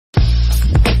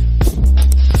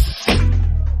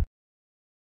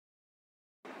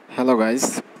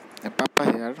guys, pAppA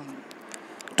here.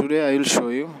 Today I will show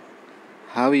you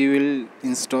how you will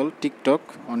install TikTok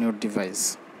on your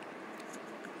device.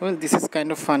 Well, this is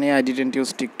kind of funny. I didn't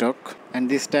use TikTok, and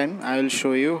this time I will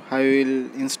show you how you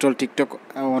will install TikTok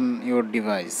on your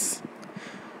device.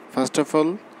 First of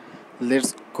all,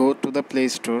 let's go to the Play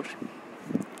Store.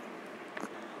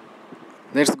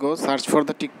 Let's go search for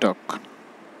the TikTok.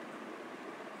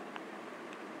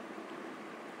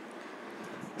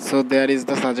 So there is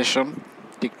the suggestion.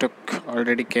 TikTok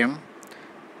already came.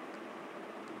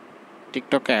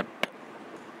 TikTok app.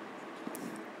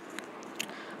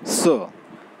 So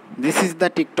this is the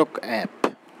TikTok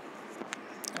app.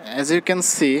 As you can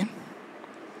see,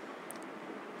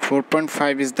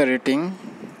 4.5 is the rating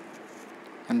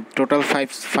and total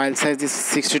file size is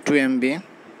 62 MB.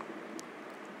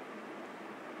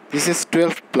 This is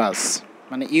 12 plus.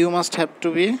 And you must have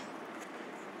to be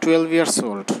 12 years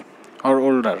old or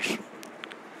older.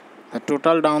 The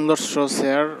total downloads shows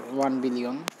here 1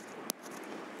 billion.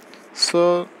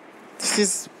 So this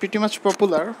is pretty much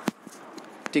popular,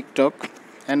 TikTok,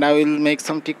 and I will make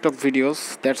some TikTok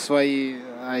videos. That's why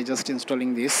I just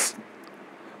installing this.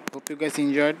 Hope you guys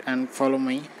enjoyed and follow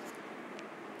me.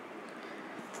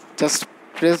 Just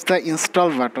press the install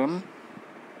button.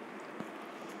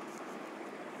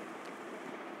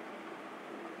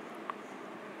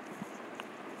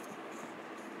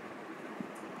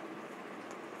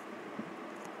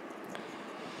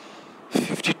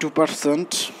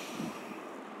 %.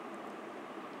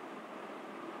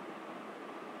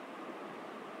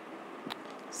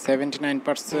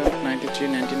 79%, 93,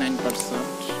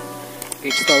 99%.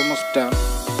 It's almost done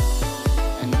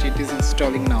and it is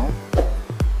installing now.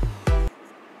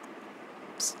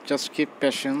 Just keep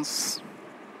patience.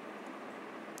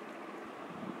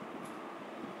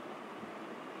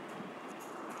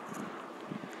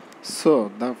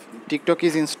 So the TikTok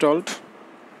is installed.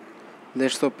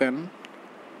 Let's open.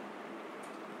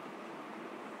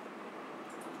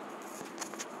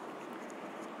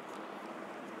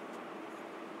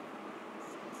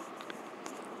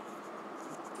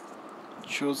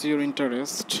 Choose your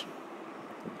interest.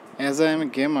 As I am a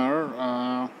gamer,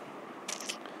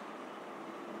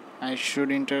 I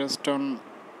should interest on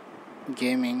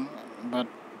gaming, but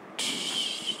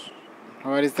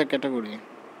where is the category?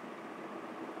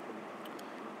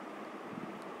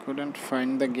 Couldn't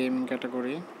find the gaming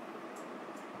category.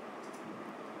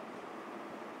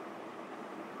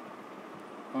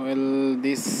 Well,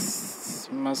 this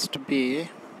must be.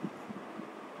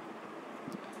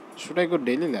 Should I go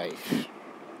daily life?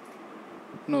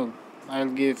 No, I'll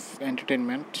give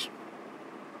entertainment.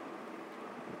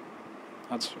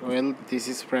 Well, this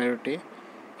is priority.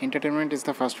 Entertainment is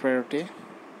the first priority.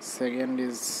 Second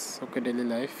is okay, daily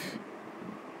life.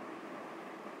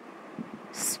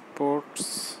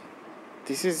 Sports.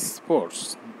 This is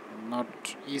sports, not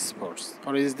esports.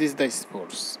 Or is this the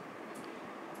sports?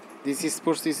 This is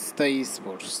sports, this is the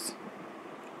esports.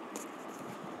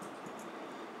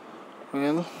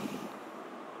 Well,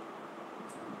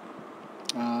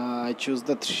 I choose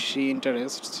the 3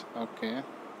 interests. Okay.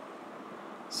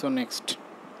 So next.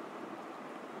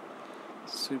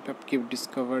 Sweep up, keep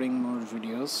discovering more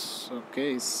videos.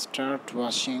 Okay, start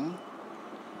watching.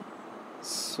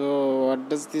 So what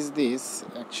does this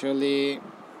actually?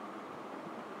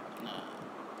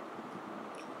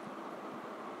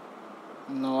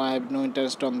 No, I have no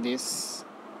interest on this.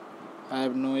 I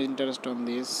have no interest on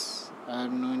this. I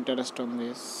have no interest on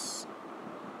this.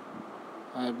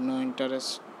 I have no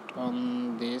interest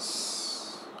on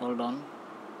this. Hold on.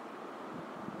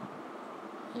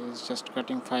 He's just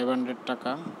cutting 500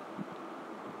 taka.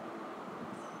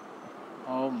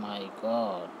 Oh my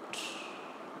god.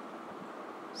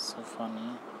 So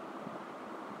funny.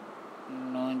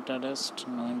 No interest,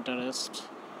 no interest,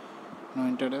 no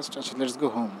interest. Actually, let's go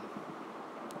home.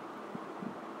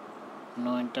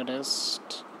 No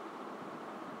interest,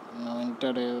 no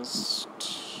interest.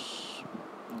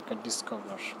 Okay,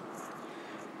 discover.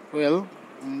 Well,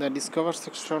 in the discover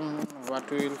section, what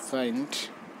we will find?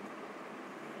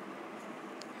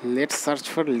 Let's search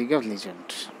for League of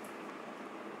Legends.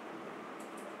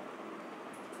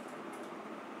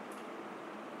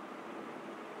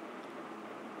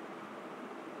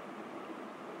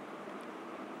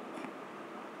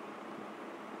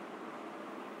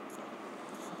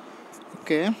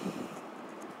 Okay,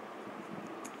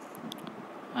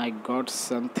 I got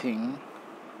something.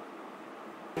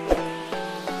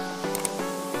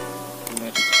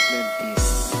 Let's play this.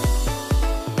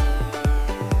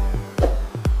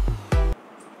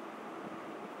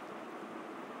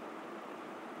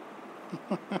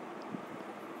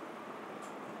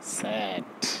 Sad.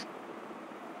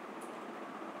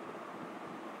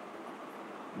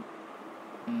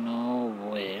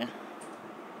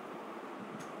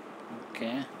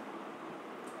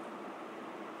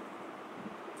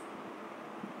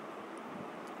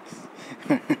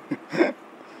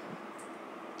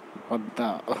 What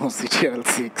the OCTL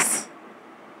 6?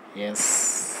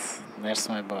 Yes, that's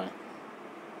my boy.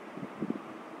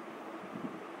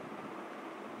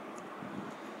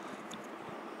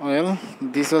 Well,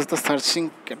 this was the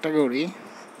searching category.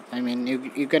 I mean,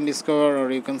 you can discover or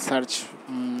you can search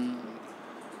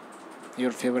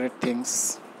your favorite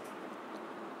things.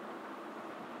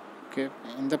 Okay,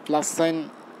 in the plus sign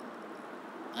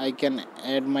I can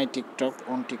add my TikTok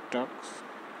on TikTok.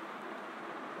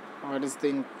 What is the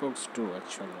inbox do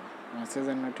actually? Message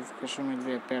and notification will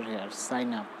be appear here.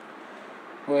 Sign up.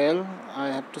 Well, I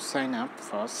have to sign up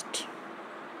first.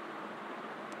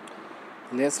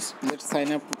 Let's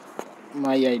sign up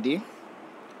my ID.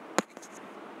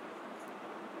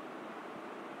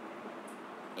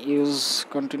 Use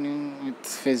continue with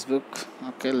Facebook.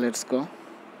 Okay, let's go.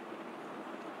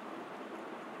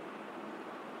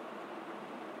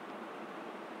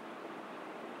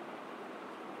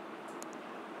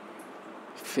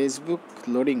 Facebook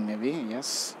loading maybe.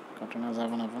 Yes, Katana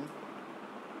Aavon.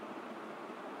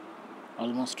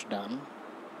 Almost done.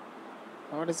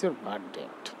 What is your birth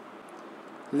date?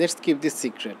 Let's keep this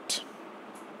secret.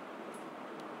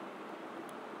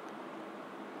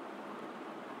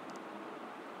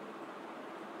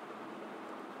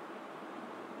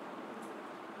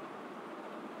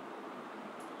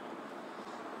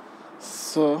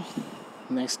 So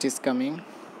next is coming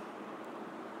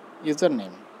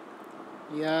username.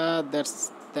 Yeah,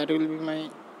 that will be my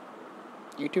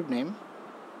YouTube name,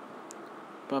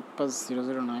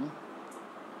 pAppA009.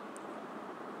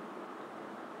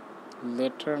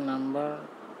 Letter, number,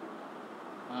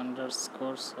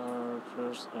 underscores or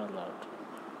first are allowed.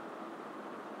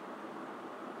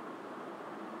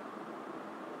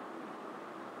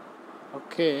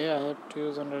 Okay, I have to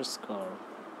use underscore.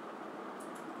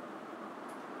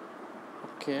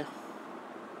 Okay,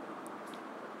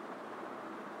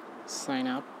 sign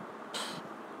up.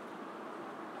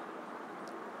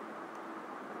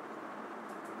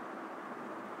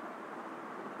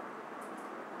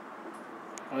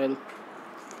 Well,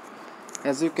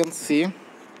 as you can see,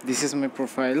 this is my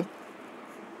profile.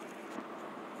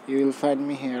 You will find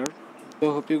me here.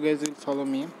 So hope you guys will follow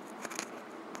me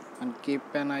and keep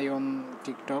an eye on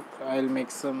TikTok. I'll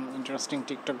make some interesting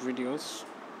TikTok videos,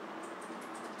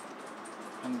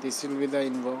 and this will be the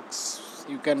inbox.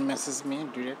 You can message me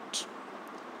direct.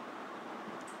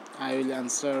 I will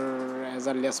answer as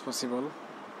early as possible.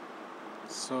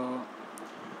 So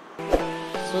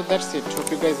that's it.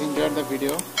 Hope you guys enjoyed the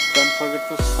video. Don't forget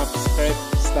to subscribe.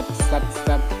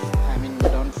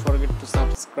 Don't forget to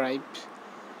subscribe,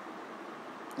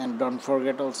 and don't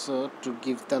forget also to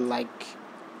give the like.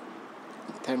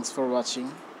 Thanks for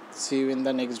watching. See you in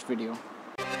the next video.